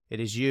It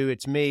is you,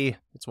 it's me,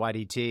 it's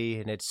YDT,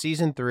 and it's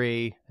season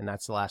 3, and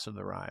that's the last of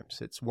the rhymes.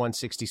 It's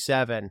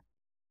 167.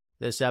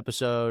 This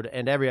episode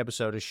and every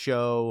episode is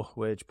show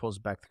which pulls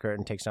back the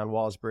curtain, takes down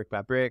walls brick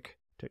by brick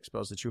to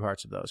expose the true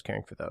hearts of those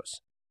caring for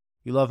those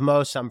you love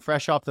most. I'm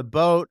fresh off the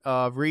boat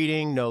of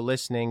reading, no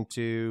listening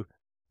to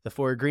The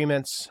Four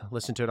Agreements.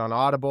 Listen to it on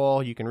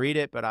Audible. You can read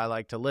it, but I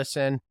like to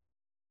listen.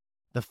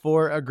 The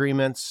Four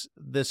Agreements,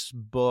 this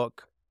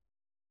book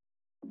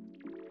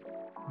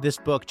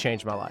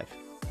changed my life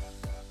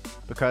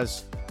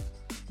because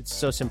it's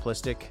so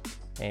simplistic,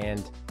 and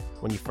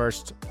when you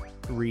first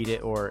read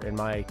it, or in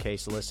my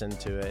case, listen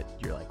to it,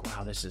 you're like,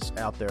 wow, this is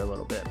out there a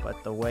little bit,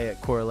 but the way it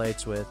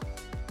correlates with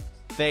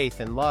faith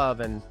and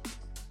love, and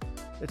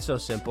it's so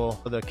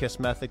simple. The KISS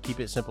method, keep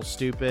it simple,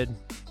 stupid.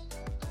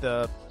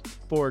 The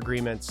Four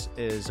Agreements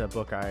is a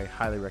book I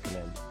highly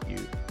recommend you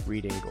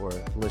reading or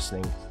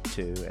listening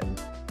to.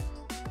 And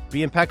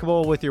be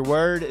impeccable with your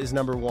word is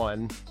number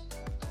 1.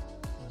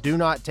 Do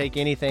not take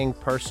anything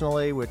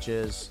personally, which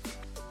is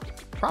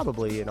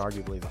probably and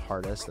arguably the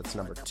hardest. That's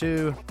number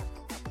 2.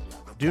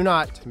 Do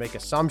not make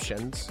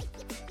assumptions,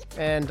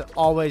 and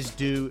always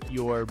do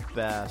your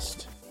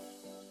best.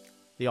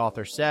 The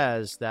author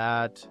says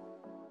that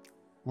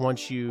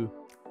once you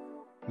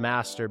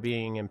master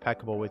being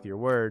impeccable with your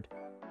word,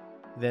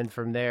 then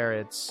from there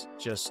it's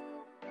just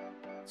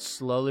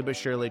slowly but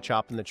surely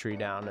chopping the tree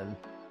down. And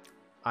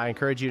I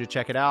encourage you to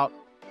check it out.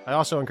 I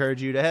also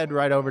encourage you to head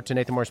right over to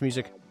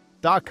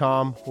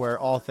NathanMorrisMusic.com, where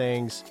all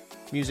things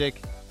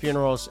music,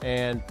 funerals,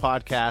 and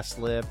podcasts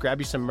live. Grab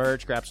you some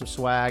merch, grab some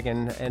swag,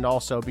 and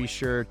also be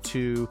sure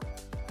to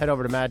head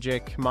over to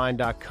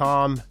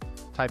MagicMind.com.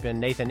 Type in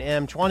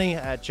NathanM20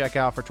 at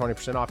checkout for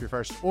 20% off your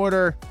first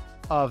order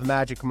of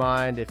Magic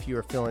Mind. If you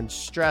are feeling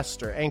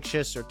stressed or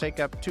anxious or take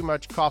up too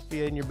much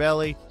coffee in your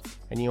belly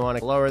and you want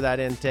to lower that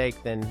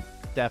intake, then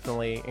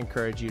definitely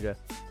encourage you to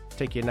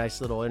take you a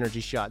nice little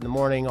energy shot in the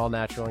morning, all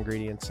natural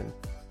ingredients. And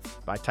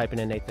by typing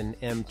in Nathan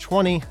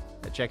M20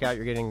 at checkout,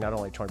 you're getting not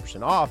only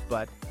 20% off,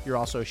 but you're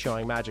also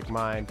showing Magic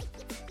Mind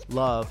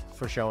love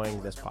for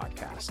showing this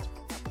podcast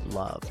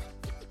love.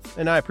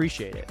 And I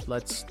appreciate it.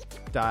 Let's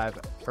dive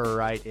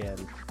right in.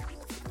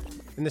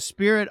 In the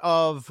spirit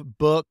of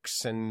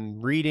books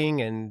and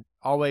reading and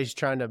always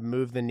trying to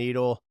move the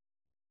needle,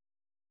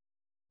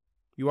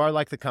 you are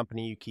like the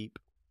company you keep.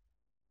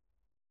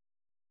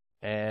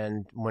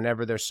 And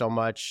whenever there's so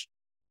much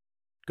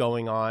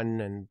going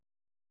on, and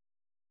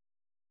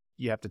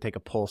you have to take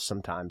a pulse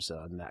sometimes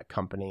on that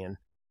company. And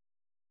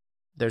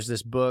there's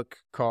this book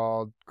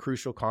called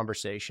Crucial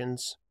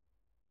Conversations.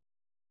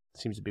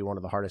 It seems to be one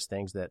of the hardest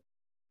things that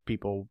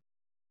people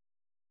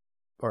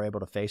are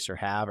able to face or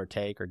have or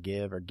take or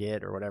give or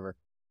get or whatever.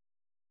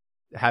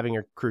 Having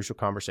a crucial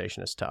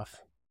conversation is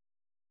tough.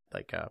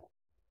 Like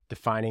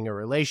defining a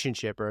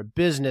relationship or a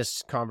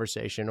business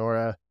conversation, or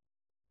a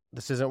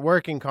this isn't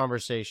working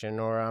conversation,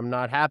 or I'm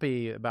not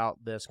happy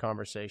about this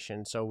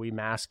conversation. So we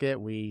mask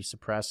it, we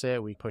suppress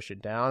it, we push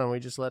it down, and we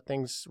just let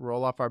things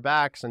roll off our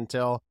backs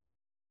until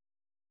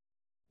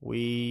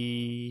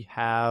we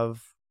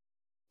have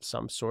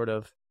some sort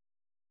of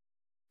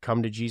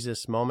come to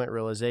Jesus moment,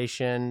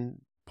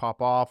 realization,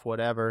 pop off,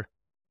 whatever.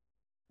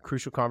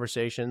 Crucial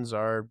conversations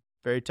are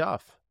very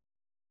tough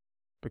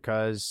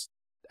because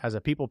as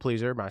a people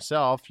pleaser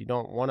myself, you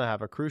don't want to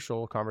have a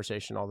crucial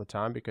conversation all the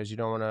time because you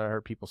don't want to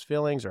hurt people's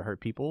feelings or hurt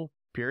people,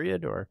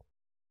 period, or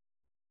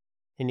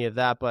any of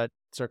that. But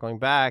circling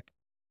back,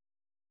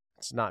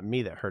 it's not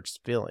me that hurts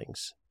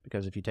feelings,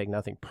 because if you take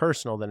nothing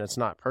personal, then it's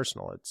not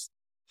personal. It's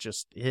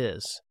just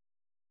is.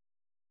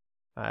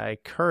 I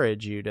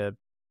encourage you to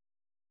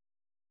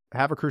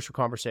have a crucial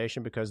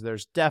conversation because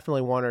there's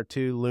definitely one or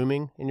two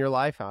looming in your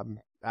life. I'm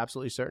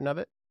absolutely certain of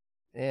it.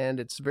 And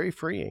it's very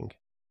freeing.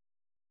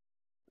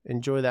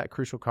 Enjoy that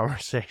crucial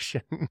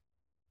conversation.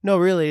 No,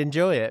 really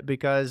enjoy it,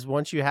 because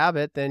once you have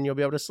it, then you'll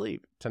be able to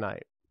sleep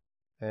tonight.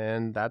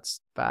 And that's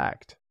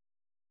fact.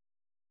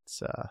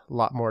 It's a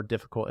lot more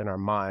difficult in our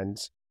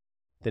minds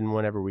than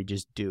whenever we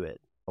just do it.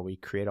 We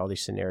create all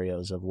these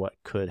scenarios of what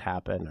could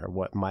happen or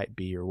what might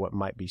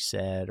be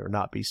said or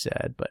not be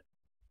said. But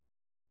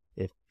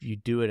if you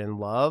do it in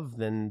love,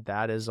 then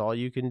that is all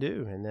you can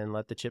do. And then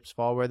let the chips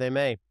fall where they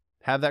may.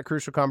 Have that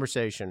crucial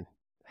conversation.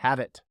 Have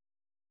it.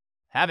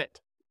 Have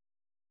it.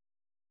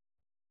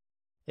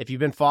 If you've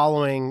been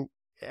following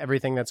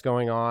everything that's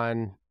going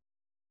on,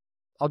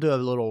 I'll do a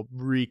little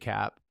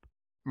recap.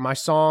 My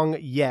song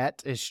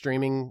Yet is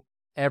streaming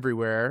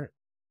everywhere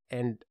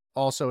and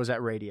also is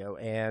at radio.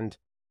 And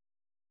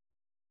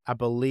I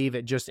believe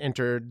it just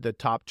entered the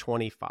top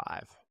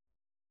 25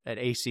 at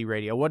AC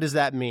Radio. What does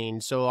that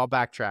mean? So I'll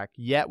backtrack.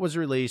 Yet was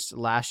released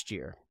last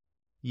year.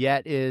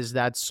 Yet is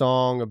that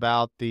song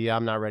about the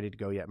I'm not ready to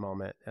go yet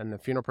moment. And the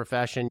funeral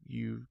profession,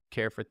 you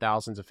care for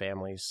thousands of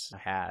families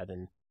had,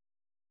 and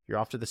you're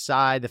off to the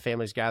side. The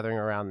family's gathering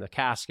around the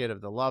casket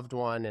of the loved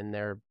one, and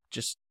they're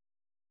just,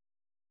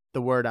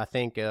 the word I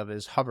think of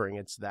is hovering.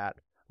 It's that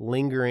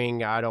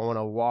lingering, I don't want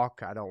to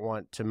walk, I don't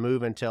want to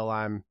move until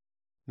I'm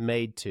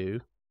made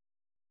to,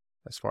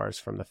 as far as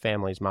from the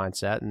family's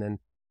mindset. And then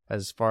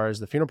as far as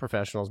the funeral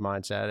professional's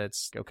mindset.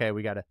 It's okay,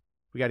 we got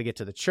to get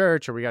to the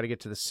church, or we got to get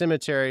to the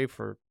cemetery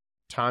for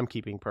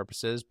timekeeping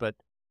purposes, but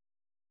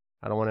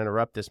I don't want to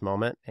interrupt this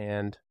moment.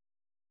 And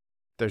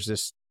there's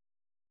this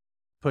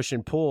push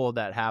and pull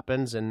that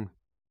happens, and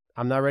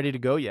I'm not ready to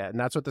go yet. And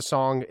that's what the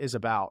song is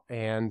about.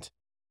 And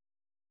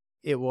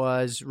it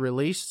was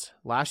released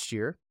last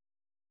year,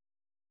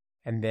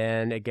 and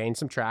then it gained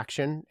some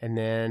traction. And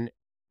then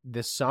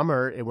this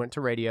summer, it went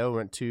to radio,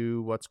 went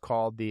to what's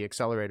called the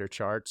Accelerator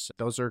charts.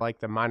 Those are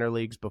like the minor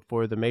leagues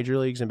before the major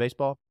leagues in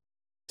baseball.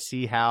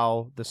 See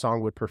how the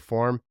song would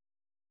perform.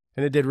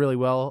 And it did really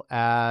well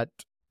at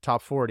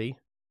top 40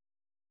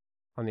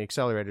 on the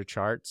Accelerator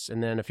charts.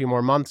 And then a few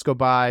more months go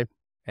by,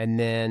 and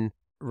then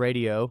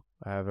radio,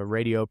 I have a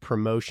radio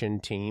promotion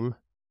team.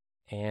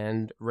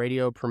 And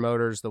radio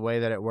promoters, the way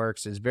that it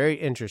works is very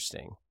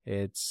interesting.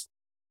 It's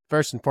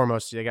first and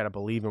foremost, they got to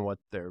believe in what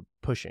they're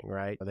pushing,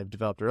 right? They've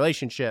developed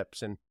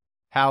relationships, and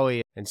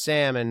Howie and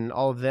Sam and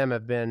all of them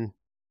have been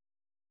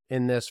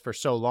in this for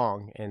so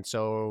long. And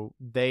so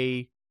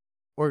they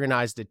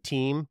organized a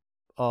team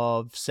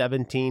of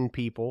 17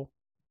 people,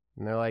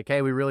 and they're like,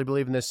 hey, we really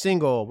believe in this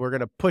single. We're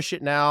going to push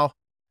it now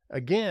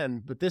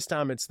again, but this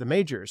time it's the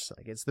majors.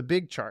 Like, it's the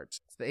big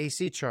charts. It's the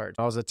AC chart.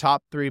 I was the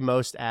top 3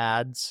 most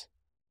ads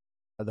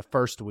of the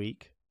first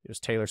week. It was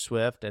Taylor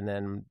Swift, and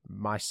then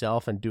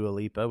myself and Dua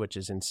Lipa, which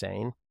is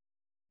insane.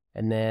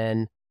 And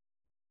then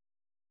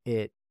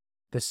the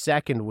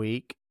second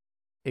week,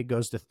 it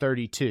goes to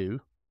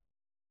 32.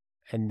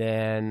 And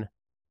then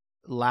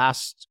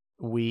last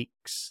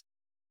week's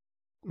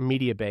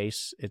media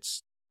base,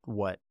 it's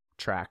what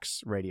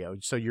tracks radio.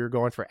 So you're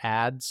going for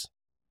ads,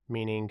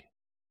 meaning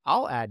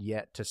I'll add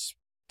yet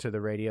to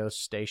the radio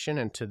station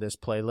and to this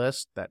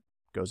playlist that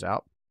goes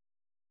out.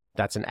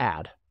 That's an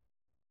ad.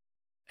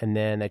 And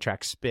then they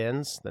track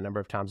spins, the number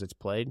of times it's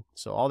played.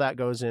 So all that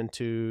goes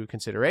into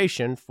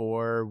consideration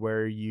for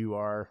where you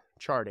are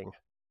charting.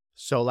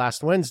 So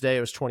last Wednesday,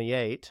 it was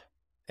 28.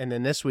 And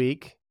then this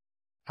week,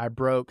 I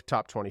broke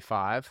top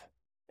 25.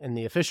 And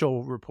the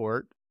official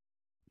report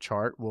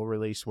chart will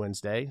release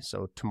Wednesday,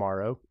 so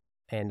tomorrow.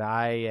 And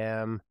I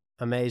am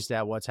amazed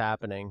at what's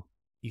happening.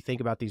 You think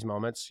about these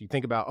moments. You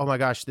think about, oh my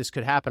gosh, this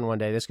could happen one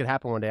day. This could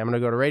happen one day. I'm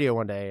going to go to radio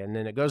one day. And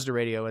then it goes to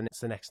radio, and it's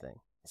the next thing.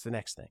 It's the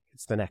next thing.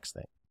 It's the next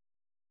thing.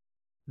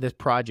 This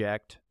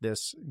project,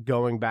 this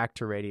going back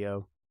to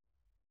radio,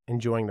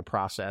 enjoying the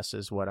process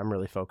is what I'm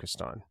really focused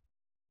on.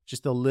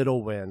 Just the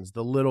little wins,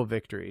 the little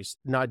victories,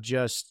 not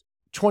just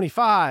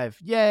 25,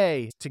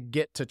 yay, to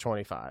get to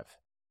 25.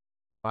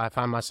 I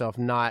find myself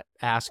not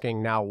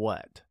asking, now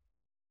what?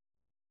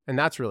 And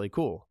that's really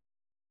cool,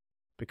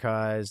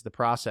 because the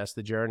process,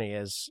 the journey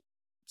is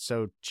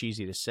so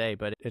cheesy to say,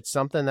 but it's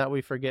something that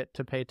we forget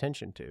to pay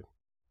attention to,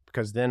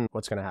 because then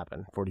what's going to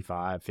happen?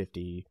 45,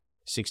 50,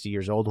 60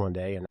 years old one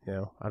day, and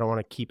I don't want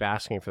to keep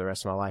asking for the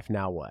rest of my life,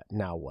 now what?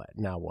 Now what?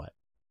 Now what?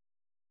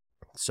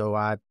 So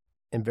I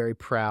am very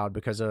proud,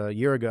 because a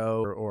year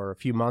ago, or a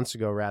few months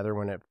ago rather,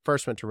 when it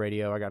first went to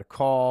radio, I got a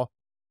call.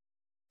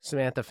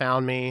 Samantha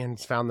found me and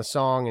found the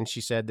song, and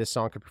she said, this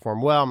song could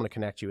perform well. I'm going to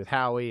connect you with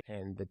Howie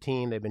and the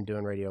team. They've been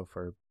doing radio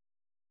for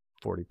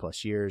 40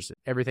 plus years.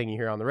 Everything you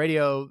hear on the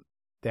radio,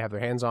 they have their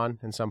hands on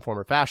in some form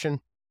or fashion.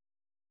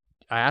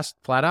 I asked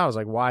flat out, I was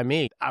like, why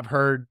me? I've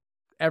heard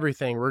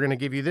everything. We're going to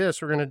give you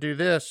this. We're going to do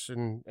this.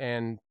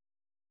 And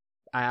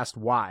I asked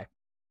why.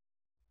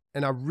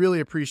 And I really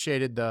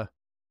appreciated the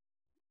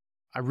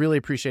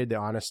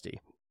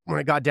honesty. When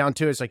it got down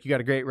to it, it's like, you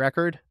got a great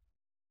record.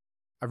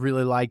 I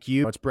really like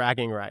you. It's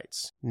bragging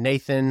rights.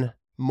 Nathan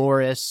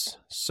Morris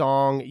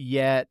song,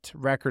 yet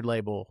record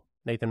label,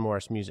 Nathan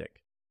Morris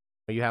Music.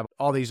 You have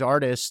all these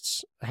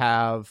artists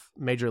have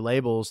major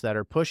labels that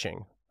are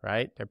pushing,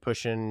 right? They're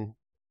pushing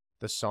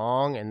the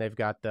song, and they've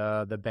got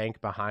the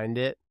bank behind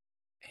it.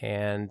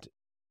 And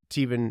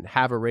to even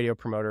have a radio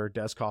promoter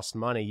does cost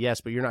money,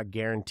 yes, but you're not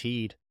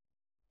guaranteed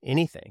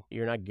anything.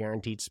 You're not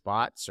guaranteed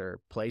spots or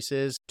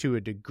places to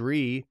a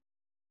degree,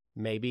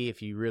 maybe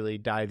if you really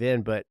dive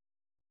in, but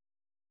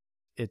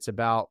it's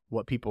about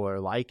what people are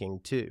liking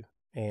too.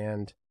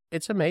 And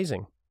it's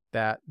amazing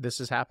that this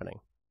is happening.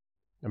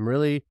 I'm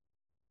really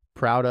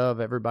proud of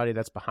everybody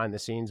that's behind the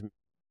scenes,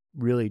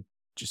 really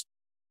just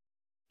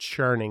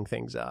churning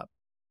things up.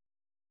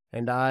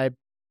 And I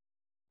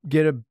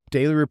get a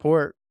daily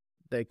report.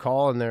 They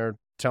call and they're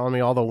telling me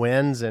all the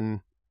wins,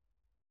 and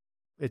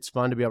it's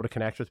fun to be able to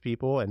connect with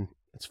people, and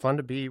it's fun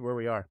to be where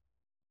we are.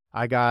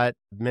 I got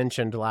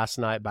mentioned last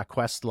night by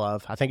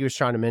Questlove. I think he was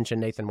trying to mention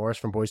Nathan Morris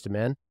from Boyz II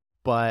Men,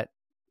 but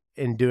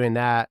in doing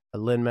that,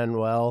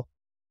 Lin-Manuel,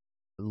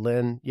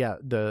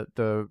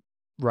 the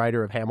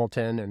writer of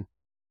Hamilton, and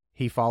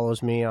he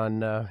follows me on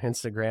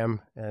Instagram,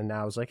 and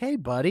I was like, hey,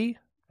 buddy.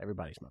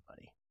 Everybody's my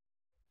buddy.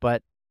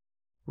 But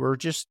we're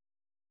just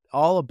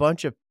all a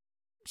bunch of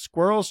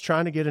squirrels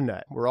trying to get a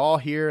nut. We're all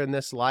here in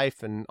this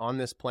life and on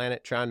this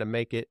planet trying to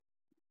make it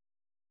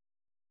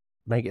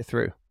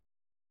through.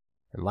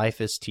 And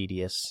life is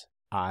tedious.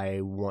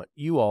 I want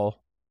you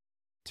all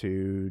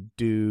to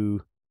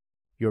do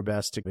your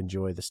best to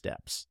enjoy the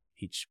steps,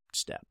 each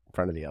step in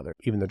front of the other,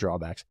 even the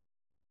drawbacks.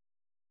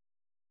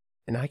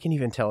 And I can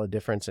even tell a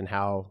difference in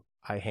how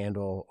I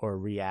handle or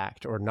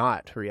react or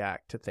not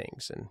react to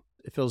things. And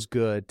it feels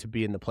good to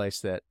be in the place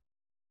that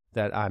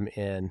I'm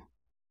in.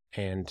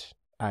 And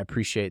I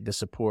appreciate the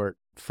support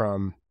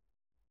from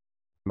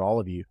all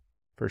of you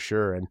for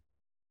sure. And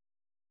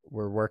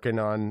we're working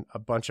on a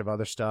bunch of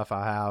other stuff.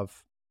 I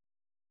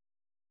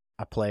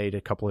played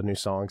a couple of new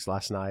songs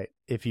last night.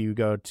 If you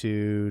go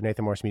to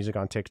Nathan Morris Music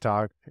on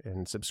TikTok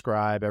and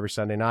subscribe every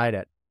Sunday night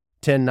at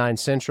 10/9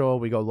 Central,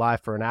 we go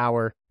live for an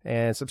hour,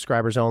 and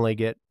subscribers only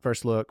get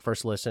first look,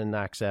 first listen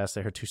access.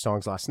 They heard 2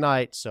 songs last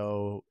night,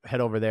 so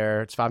head over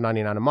there. It's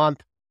 $5.99 a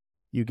month.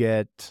 You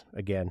get,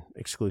 again,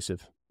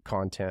 exclusive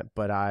content,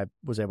 but I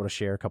was able to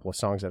share a couple of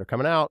songs that are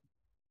coming out,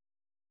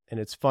 and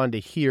it's fun to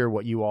hear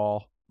what you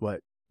all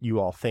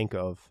think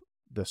of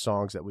the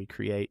songs that we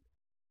create.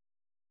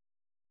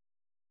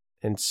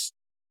 And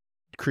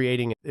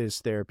creating is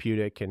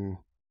therapeutic, and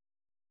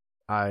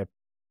I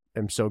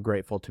am so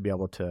grateful to be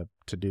able to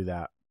do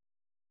that.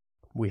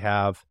 We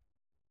have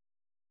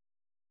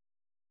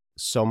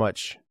so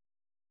much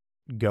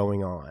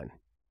going on,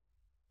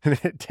 and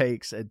it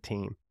takes a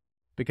team,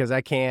 because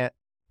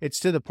it's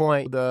to the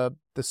point, the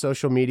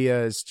social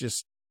media is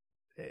just,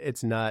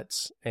 it's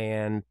nuts.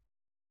 And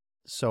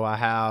so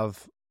I'm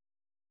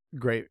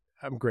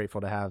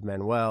grateful to have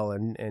Manuel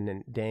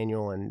and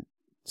Daniel and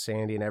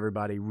Sandy and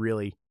everybody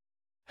really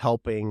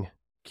helping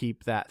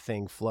keep that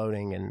thing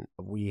floating. And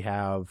we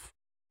have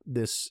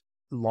this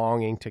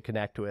longing to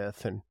connect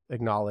with and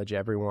acknowledge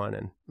everyone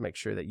and make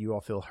sure that you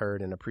all feel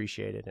heard and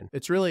appreciated. And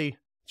it's really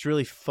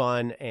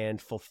fun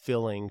and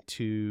fulfilling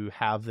to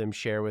have them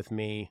share with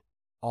me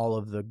all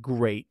of the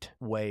great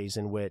ways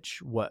in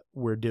which what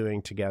we're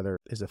doing together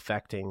is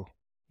affecting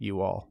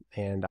you all.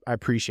 And I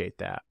appreciate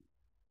that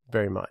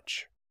very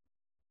much.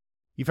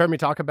 You've heard me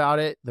talk about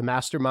it, the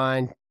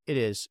mastermind. It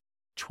is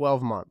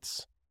 12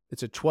 months.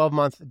 It's a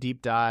 12-month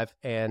deep dive.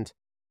 And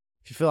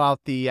if you fill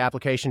out the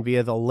application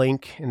via the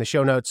link in the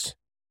show notes,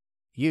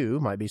 you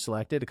might be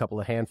selected. A couple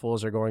of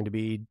handfuls are going to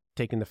be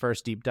taking the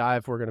first deep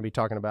dive. We're going to be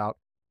talking about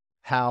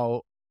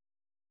how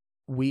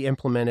we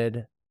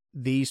implemented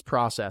these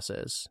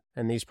processes,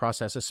 and these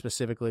processes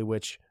specifically,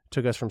 which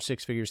took us from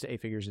 6 figures to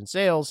 8 figures in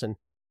sales, and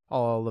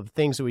all of the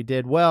things that we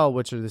did well,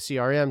 which are the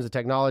CRMs, the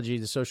technology,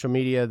 the social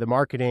media, the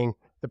marketing,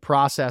 the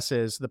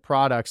processes, the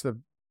products,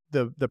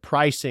 the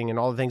pricing, and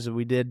all the things that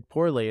we did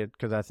poorly,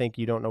 because I think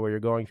you don't know where you're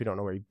going if you don't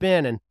know where you've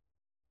been. And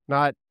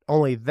not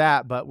only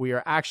that, but we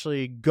are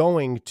actually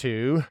going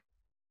to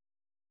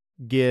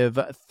give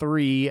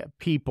 3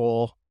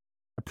 people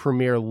a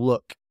premiere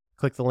look.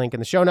 Click the link in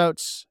the show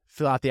notes,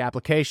 fill out the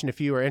application if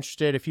you are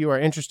interested. If you are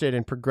interested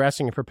in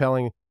progressing and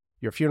propelling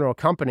your funeral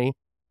company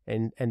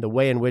and the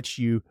way in which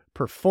you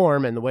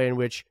perform and the way in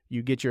which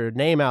you get your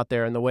name out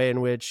there and the way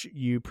in which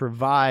you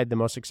provide the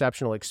most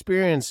exceptional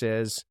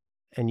experiences,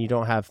 and you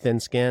don't have thin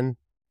skin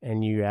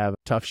and you have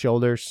tough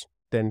shoulders,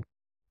 then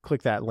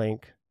click that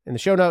link in the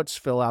show notes,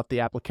 fill out the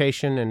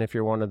application. And if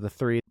you're one of the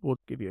 3, we'll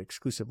give you an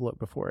exclusive look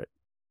before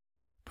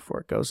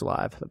it goes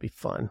live. That'd be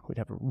fun. We'd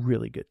have a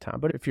really good time.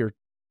 But if you're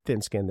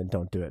thin skinned, then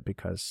don't do it,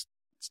 because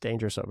it's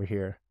dangerous over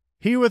here.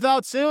 He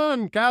without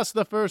sin cast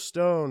the first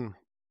stone.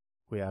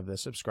 We have the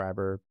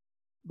subscriber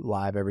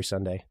live every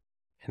Sunday.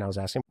 And I was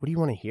asking, what do you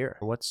want to hear?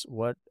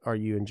 What are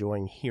you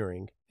enjoying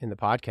hearing in the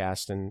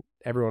podcast? And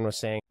everyone was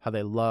saying how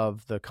they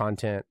love the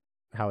content,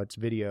 how it's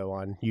video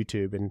on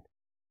YouTube. And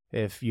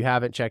if you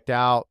haven't checked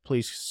out,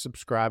 please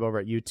subscribe over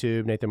at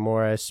YouTube, Nathan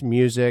Morris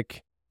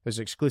Music. There's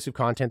exclusive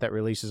content that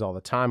releases all the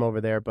time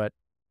over there, but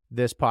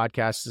this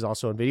podcast is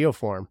also in video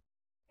form.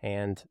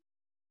 And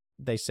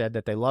they said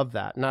that they love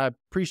that. And I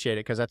appreciate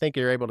it, because I think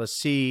you're able to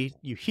see,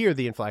 you hear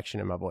the inflection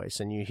in my voice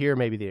and you hear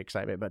maybe the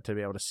excitement, but to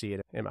be able to see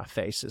it in my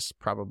face is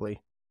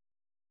probably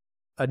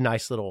a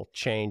nice little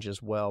change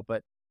as well.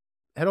 But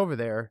head over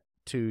there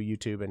to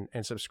YouTube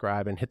and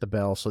subscribe and hit the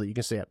bell so that you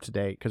can stay up to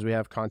date, because we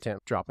have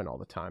content dropping all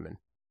the time. And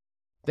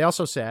they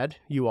also said,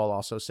 you all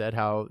also said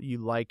how you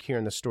like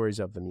hearing the stories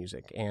of the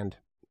music. And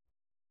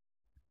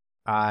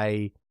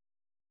I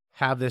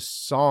have this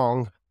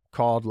song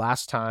called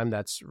Last Time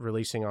that's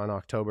releasing on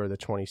October the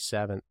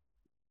 27th.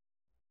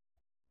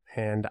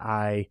 And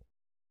I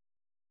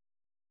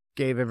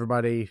gave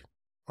everybody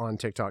on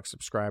TikTok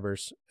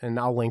subscribers, and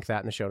I'll link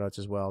that in the show notes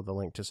as well, the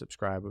link to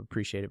subscribe. I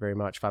appreciate it very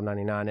much,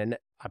 $5.99. And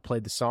I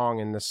played the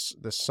song, and this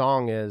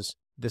song is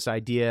this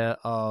idea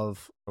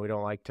of,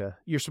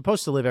 you're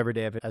supposed to live every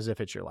day as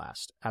if it's your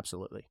last.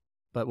 Absolutely.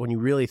 But when you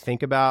really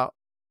think about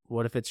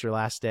what if it's your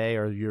last day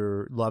or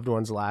your loved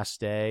one's last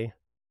day,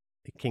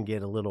 it can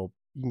get you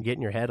can get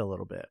in your head a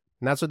little bit.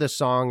 And that's what this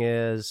song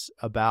is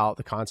about.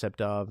 The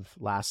concept of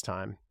Last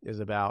Time is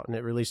about, and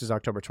it releases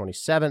October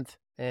 27th.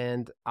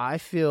 And I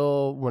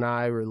feel when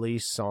I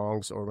release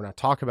songs or when I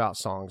talk about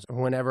songs,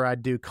 whenever I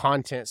do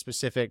content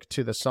specific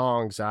to the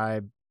songs,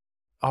 I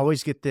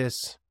always get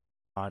this,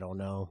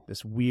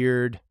 this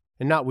weird,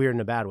 and not weird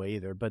in a bad way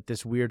either, but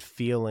this weird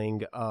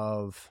feeling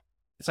of,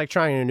 it's like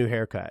trying a new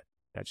haircut.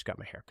 I just got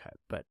my hair cut,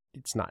 but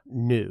it's not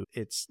new.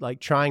 It's like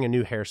trying a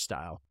new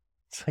hairstyle.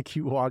 It's like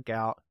you walk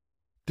out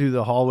through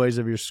the hallways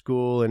of your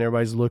school and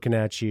everybody's looking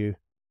at you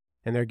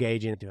and they're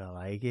gauging, do I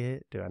like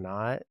it? Do I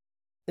not?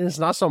 And it's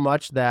not so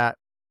much that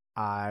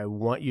I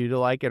want you to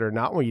like it or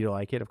not want you to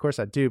like it. Of course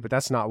I do, but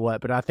that's not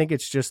what. But I think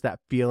it's just that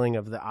feeling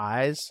of the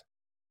eyes,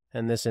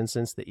 in this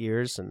instance, the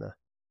ears, and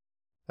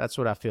that's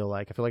what I feel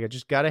like. I feel like I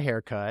just got a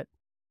haircut,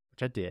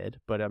 which I did,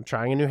 but I'm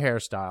trying a new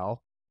hairstyle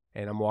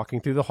and I'm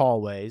walking through the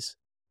hallways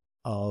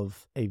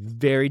of a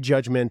very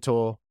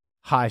judgmental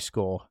high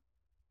school.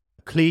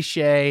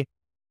 Cliche,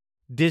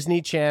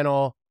 Disney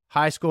Channel,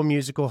 High School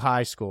Musical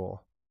high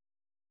school.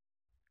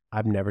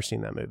 I've never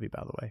seen that movie,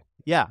 by the way.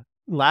 Yeah,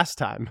 last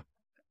time.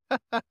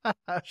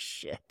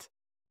 Shit.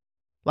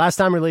 Last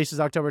time release is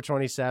October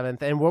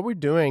 27th. And what we're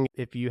doing,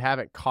 if you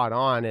haven't caught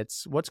on,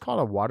 it's what's called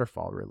a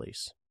waterfall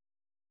release.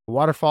 A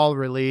waterfall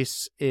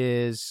release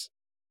it's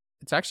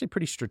actually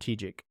pretty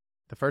strategic.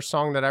 The first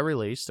song that I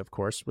released, of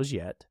course, was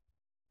Yet.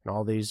 And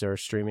all these are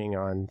streaming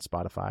on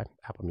Spotify,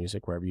 Apple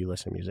Music, wherever you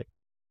listen to music.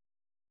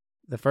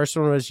 The first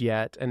one was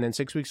Yet, and then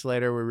 6 weeks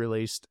later, we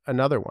released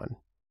another one.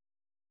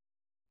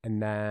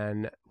 And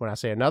then when I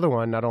say another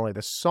one, not only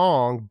the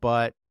song,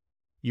 but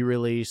you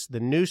release the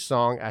new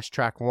song as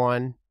track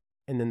 1,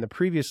 and then the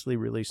previously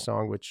released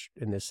song, which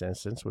in this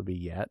instance would be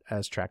Yet,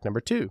 as track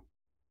number 2.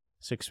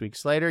 6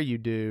 weeks later, you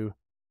do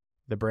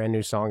the brand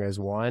new song as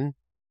 1,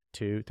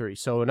 2, 3.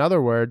 So in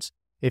other words,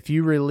 if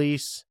you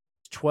release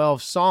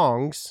 12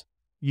 songs,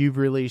 you've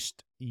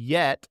released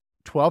Yet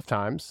 12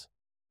 times,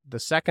 the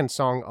second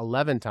song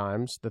 11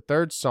 times, the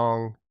third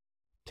song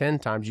 10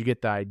 times. You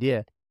get the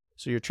idea.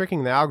 So you're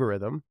tricking the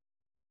algorithm.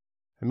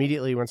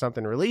 Immediately when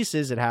something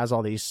releases, it has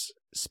all these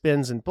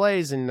spins and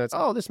plays, and it's,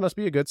 oh, this must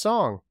be a good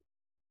song.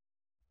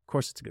 Of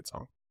course it's a good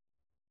song.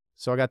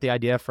 So I got the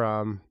idea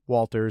from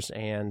Walters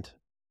and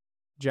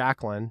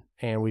Jacqueline,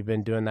 and we've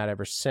been doing that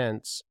ever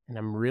since. And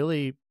I'm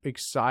really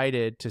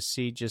excited to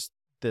see just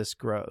this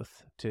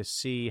growth, to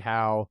see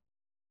how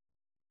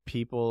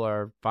people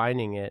are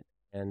finding it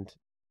and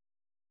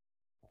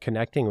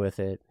connecting with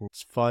it.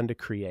 It's fun to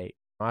create.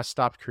 I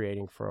stopped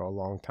creating for a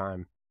long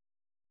time,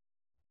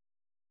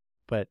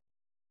 but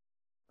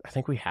I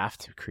think we have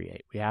to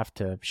create. We have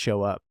to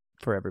show up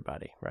for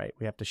everybody, right?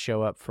 We have to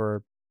show up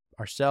for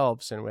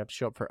ourselves, and we have to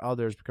show up for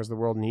others, because the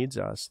world needs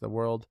us. The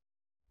world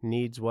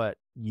needs what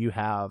you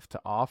have to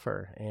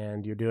offer,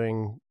 and you're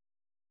doing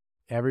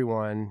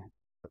everyone,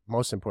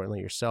 most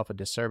importantly yourself, a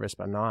disservice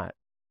by not.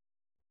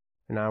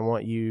 And I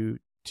want you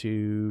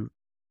to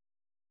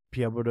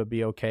be able to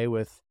be okay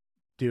with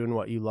doing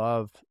what you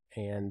love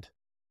and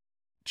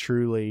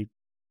truly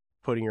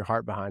putting your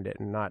heart behind it,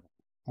 and not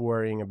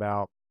worrying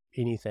about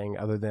anything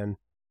other than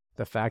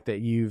the fact that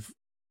you've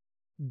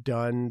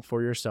done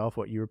for yourself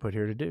what you were put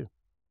here to do.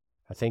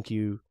 I think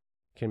you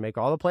can make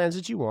all the plans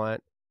that you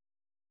want,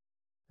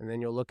 and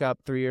then you'll look up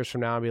 3 years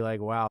from now and be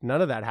like, wow,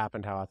 none of that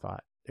happened how I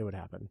thought it would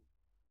happen.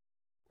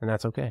 And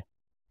that's okay.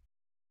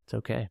 It's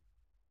okay.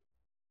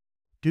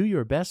 Do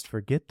your best,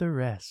 forget the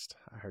rest.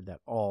 I heard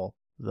that all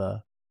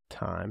the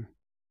time.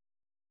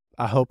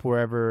 I hope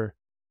wherever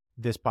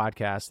this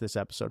podcast, this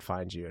episode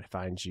finds you, it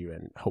finds you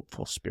in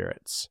hopeful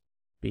spirits.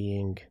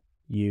 Being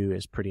you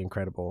is pretty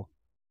incredible.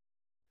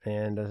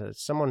 And as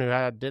someone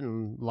who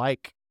didn't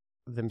like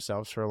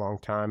themselves for a long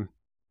time,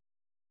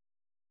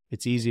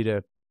 it's easy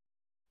to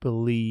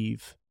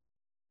believe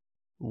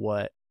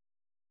what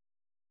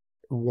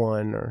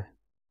one or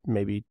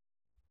maybe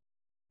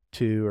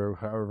two or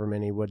however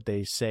many what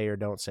they say or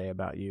don't say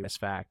about you as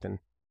fact. And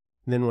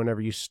then whenever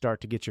you start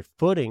to get your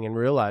footing and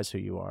realize who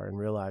you are and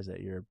realize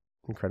that you're an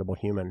incredible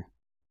human,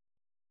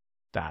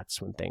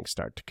 that's when things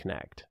start to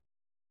connect.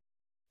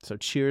 So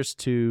cheers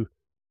to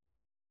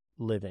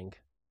living,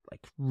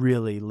 like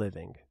really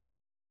living.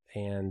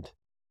 And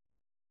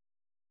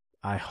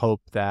I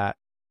hope that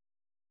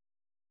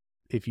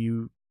if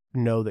you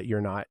know that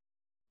you're not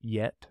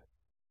yet,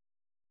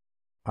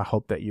 I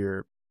hope that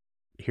you're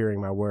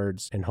hearing my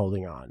words and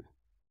holding on,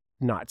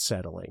 not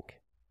settling.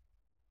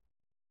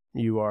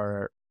 You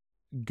are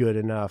good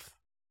enough.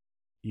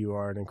 You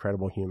are an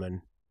incredible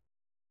human,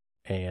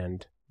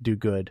 and do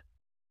good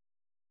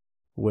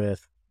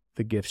with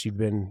the gifts you've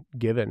been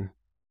given.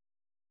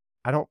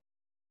 I don't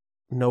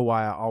know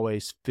why I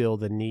always feel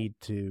the need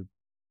to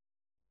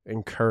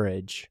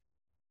encourage,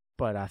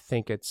 but I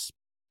think it's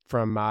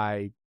from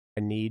my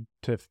need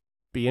to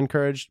be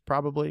encouraged,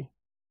 probably.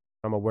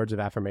 I'm a words of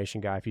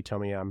affirmation guy. If you tell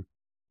me I'm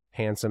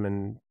handsome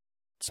and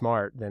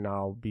smart, then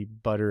I'll be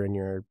butter in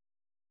your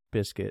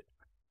biscuit.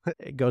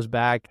 It goes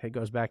back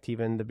to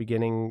even the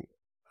beginning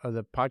of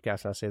the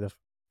podcast. I say the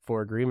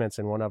 4 agreements,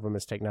 and one of them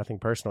is take nothing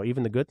personal,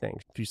 even the good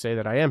things. If you say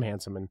that I am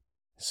handsome and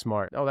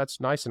smart, oh, that's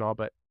nice and all,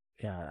 but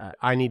yeah,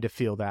 I need to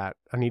feel that.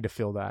 I need to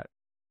feel that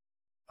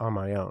on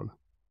my own.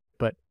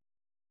 But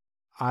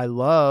I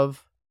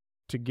love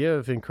to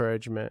give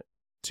encouragement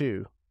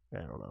too.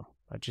 I don't know.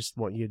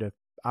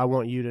 I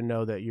want you to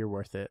know that you're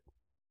worth it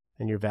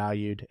and you're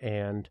valued.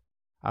 And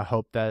I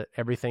hope that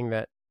everything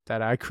that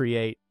that I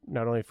create,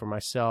 not only for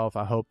myself,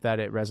 I hope that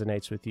it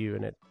resonates with you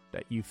and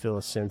that you feel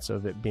a sense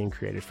of it being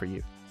created for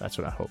you. That's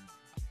what I hope.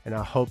 And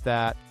I hope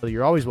that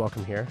you're always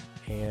welcome here.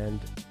 And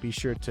be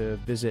sure to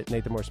visit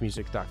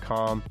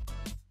nathanmorrismusic.com.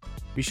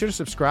 Be sure to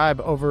subscribe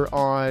over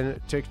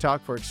on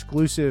TikTok for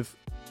exclusive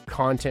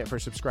content for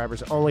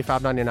subscribers. Only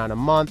 $5.99 a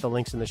month. The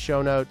link's in the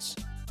show notes.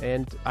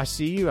 And I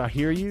see you. I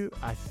hear you.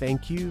 I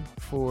thank you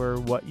for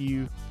what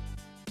you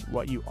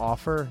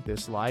offer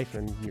this life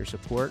and your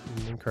support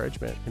and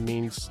encouragement. It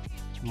means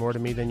more to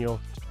me than you'll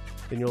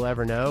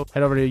ever know.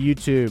 Head over to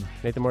YouTube,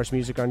 Nathan Morris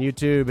Music on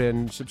YouTube,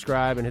 and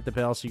subscribe and hit the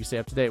bell so you can stay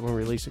up to date when we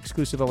release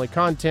exclusive only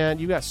content.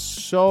 You got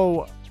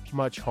so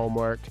much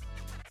homework.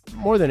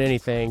 More than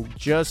anything,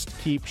 just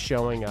keep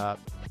showing up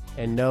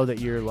and know that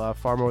you're loved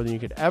far more than you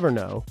could ever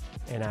know.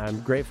 And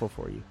I'm grateful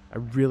for you. I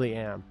really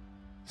am.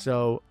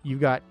 So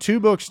you've got 2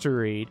 books to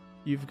read.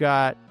 You've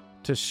got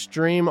to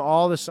stream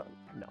all this.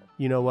 No,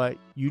 you know what?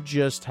 You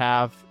just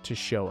have to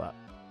show up.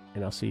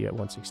 And I'll see you at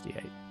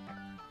 168.